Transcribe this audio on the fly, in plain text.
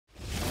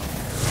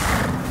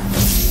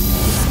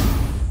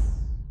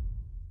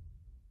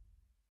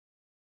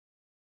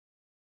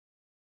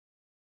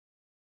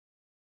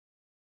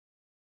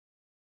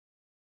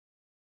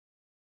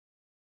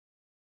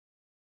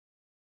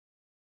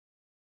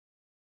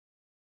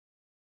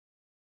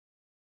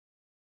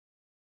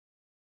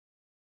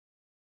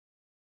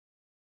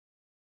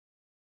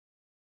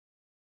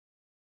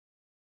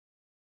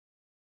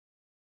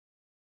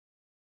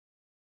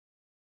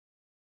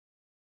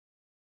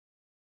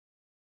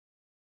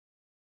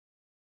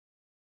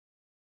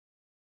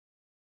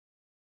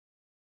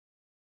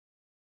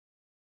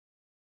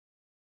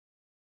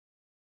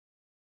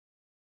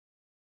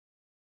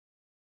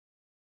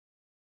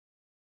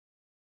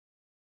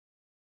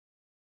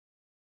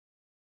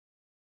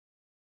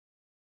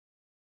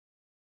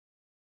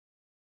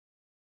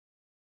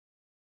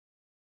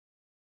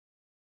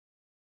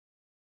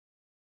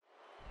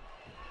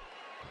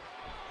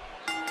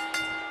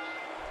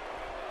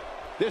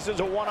This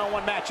is a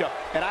one-on-one matchup,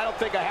 and I don't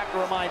think I have to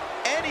remind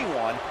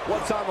anyone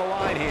what's on the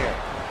line here.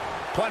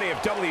 Plenty of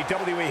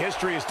WWE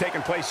history has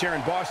taken place here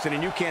in Boston,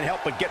 and you can't help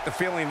but get the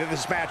feeling that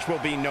this match will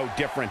be no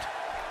different.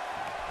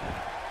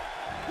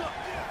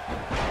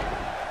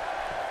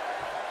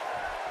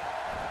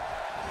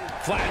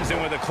 Flattens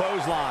him with a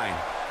clothesline.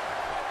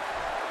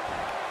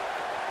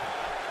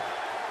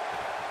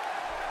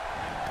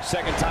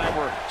 Second time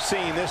we're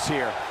seeing this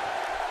here.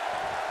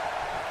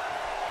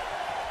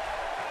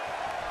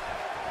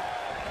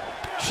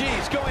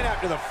 She's going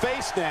after the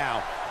face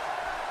now.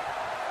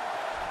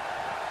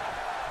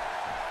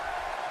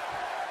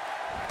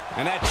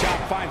 And that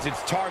chop finds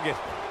its target.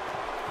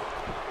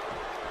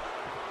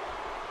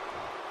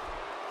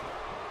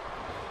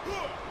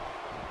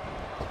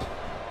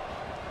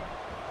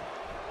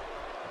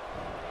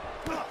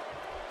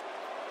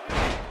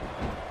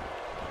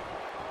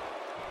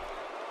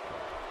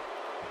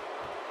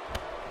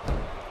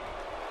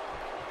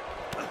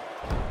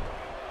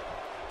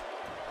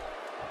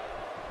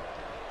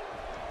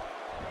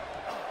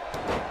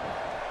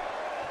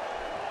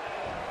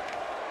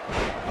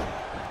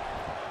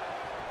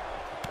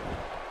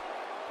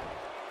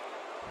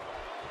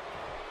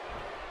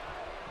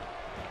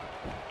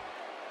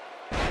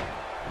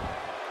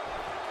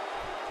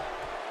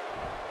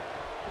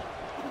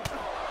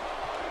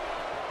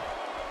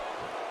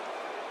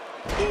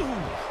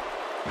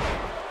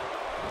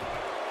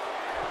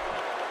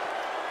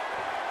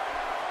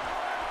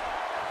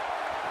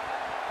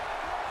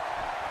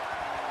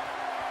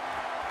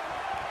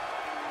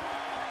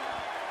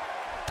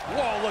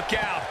 Whoa, look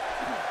out.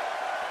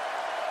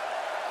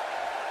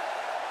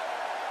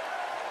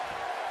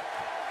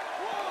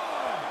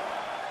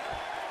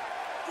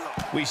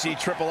 We see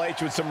Triple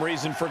H with some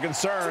reason for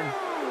concern.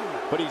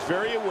 But he's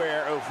very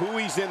aware of who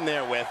he's in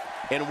there with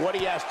and what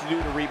he has to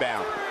do to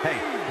rebound. Hey,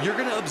 you're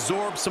going to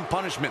absorb some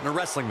punishment in a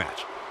wrestling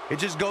match. It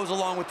just goes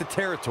along with the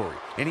territory,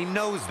 and he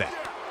knows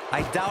that.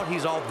 I doubt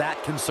he's all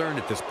that concerned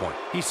at this point.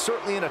 He's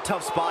certainly in a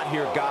tough spot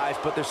here, guys,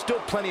 but there's still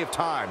plenty of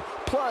time.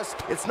 Plus,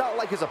 it's not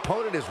like his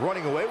opponent is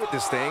running away with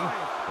this thing.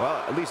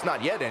 Well, at least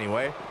not yet,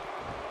 anyway.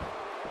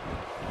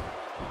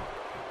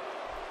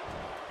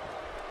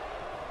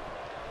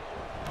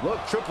 Look,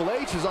 Triple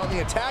H is on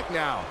the attack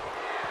now.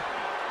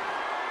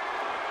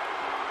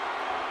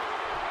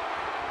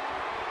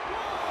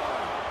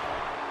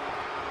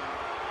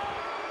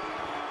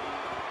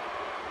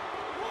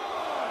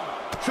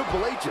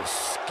 Triple H is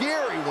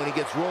scary when he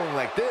gets rolling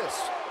like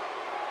this.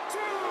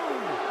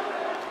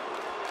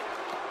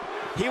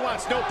 He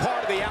wants no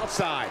part of the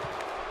outside.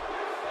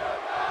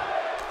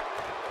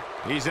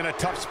 He's in a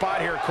tough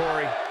spot here,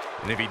 Corey.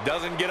 And if he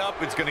doesn't get up,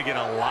 it's going to get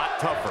a lot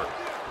tougher.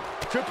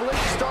 Triple H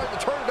is starting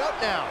to turn it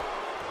up now.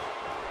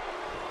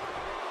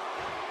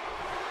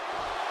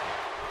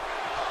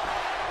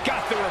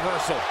 Got the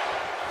reversal.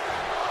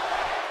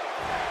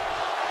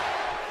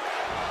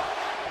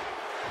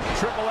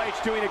 Triple H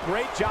doing a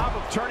great job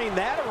of turning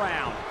that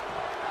around.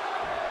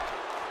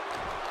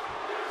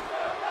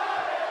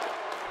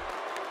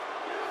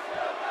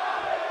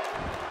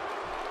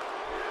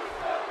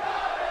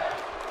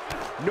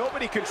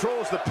 Nobody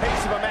controls the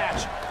pace of a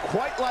match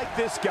quite like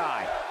this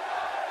guy.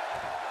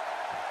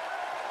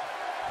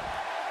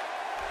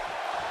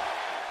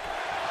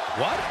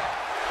 What?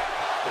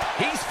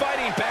 He's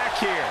fighting back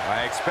here.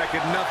 I expected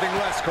nothing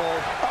less, Cole.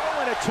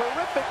 Oh, and a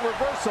terrific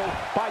reversal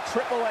by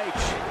Triple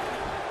H.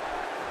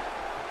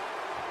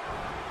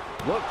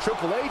 Look,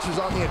 Triple H is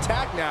on the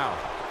attack now.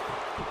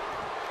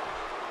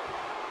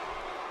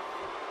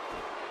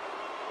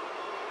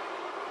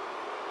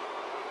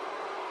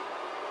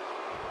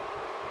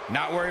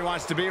 Not where he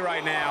wants to be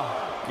right now.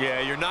 Yeah,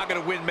 you're not going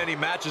to win many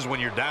matches when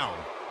you're down.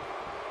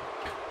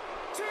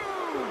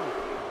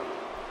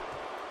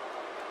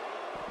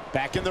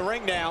 Back in the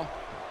ring now.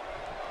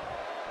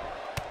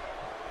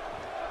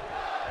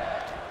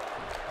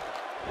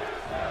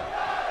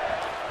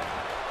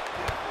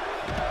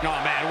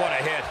 Oh, man, what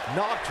a hit.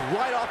 Knocked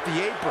right off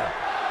the apron.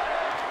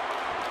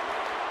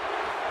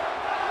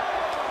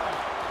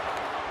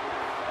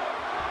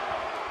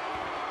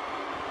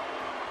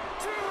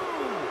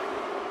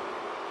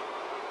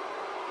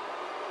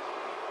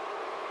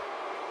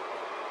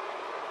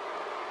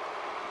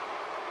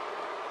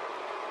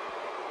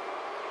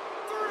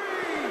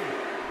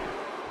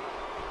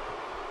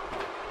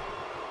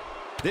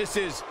 This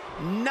is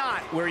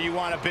not where you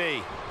want to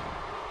be.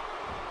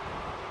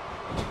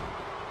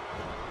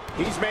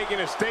 He's making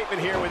a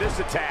statement here with this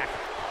attack.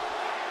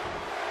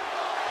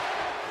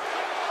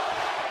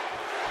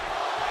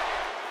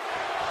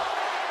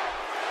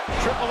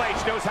 Triple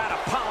H knows how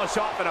to polish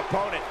off an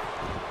opponent.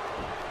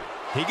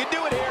 He can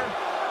do it here.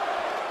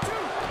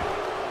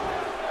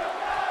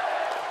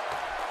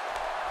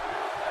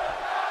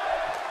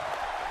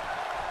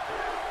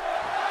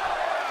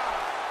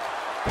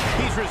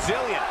 He's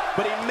resilient,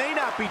 but he may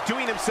not be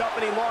doing himself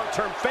any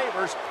long-term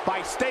favors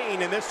by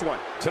staying in this one.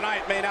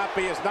 Tonight may not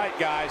be his night,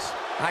 guys.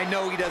 I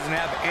know he doesn't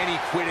have any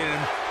quit in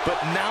him, but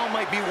now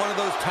might be one of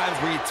those times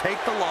where you take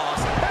the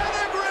loss.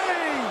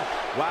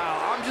 Pedigree!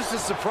 Wow, I'm just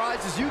as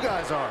surprised as you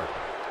guys are.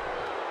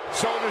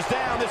 Shoulders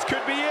down, this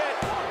could be it.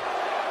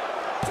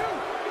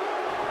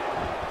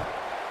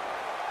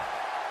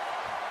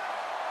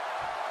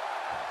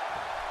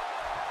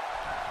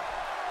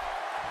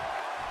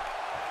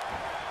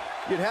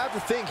 You'd have to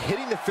think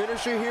hitting the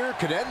finisher here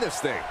could end this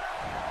thing.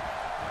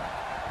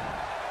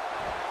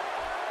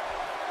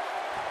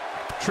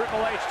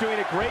 Triple H doing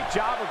a great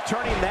job of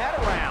turning that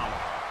around.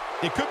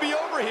 It could be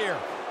over here.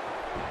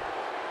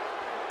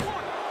 1,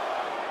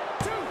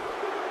 2.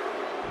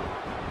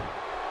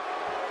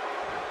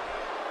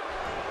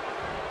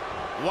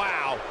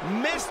 Wow,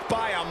 missed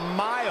by a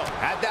mile.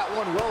 Had that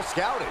one well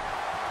scouted.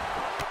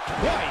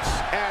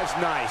 Twice as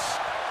nice.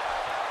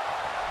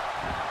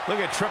 Look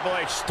at Triple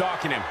H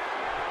stalking him.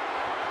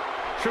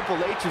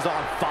 Triple H is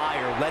on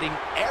fire, letting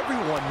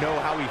everyone know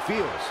how he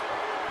feels.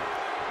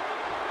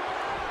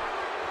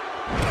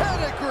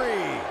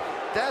 Pedigree!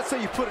 That's how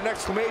you put an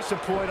exclamation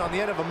point on the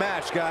end of a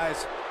match,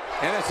 guys.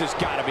 And this has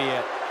got to be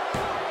it.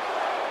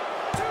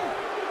 2,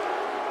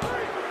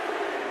 3.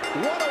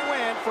 What a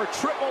win for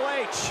Triple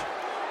H.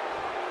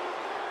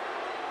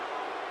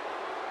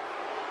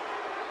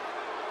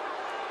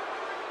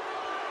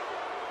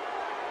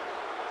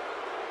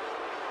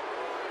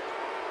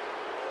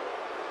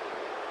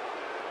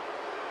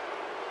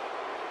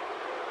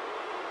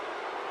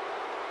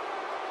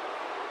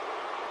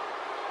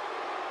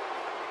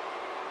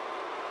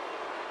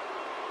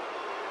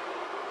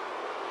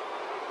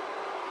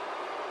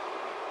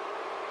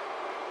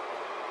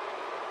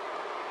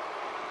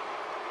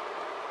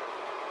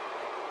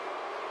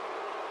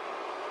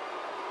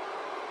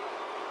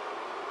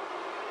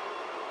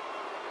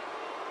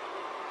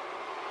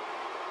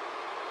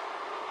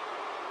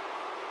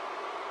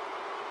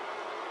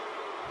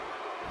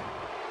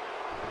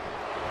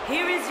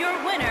 Here is your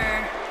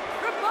winner,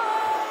 Triple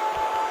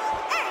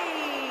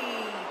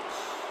H.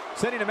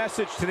 Sending a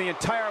message to the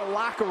entire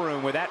locker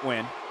room with that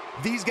win.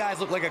 These guys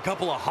look like a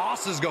couple of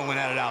hosses going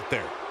at it out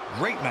there.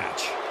 Great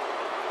match.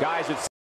 Guys, it's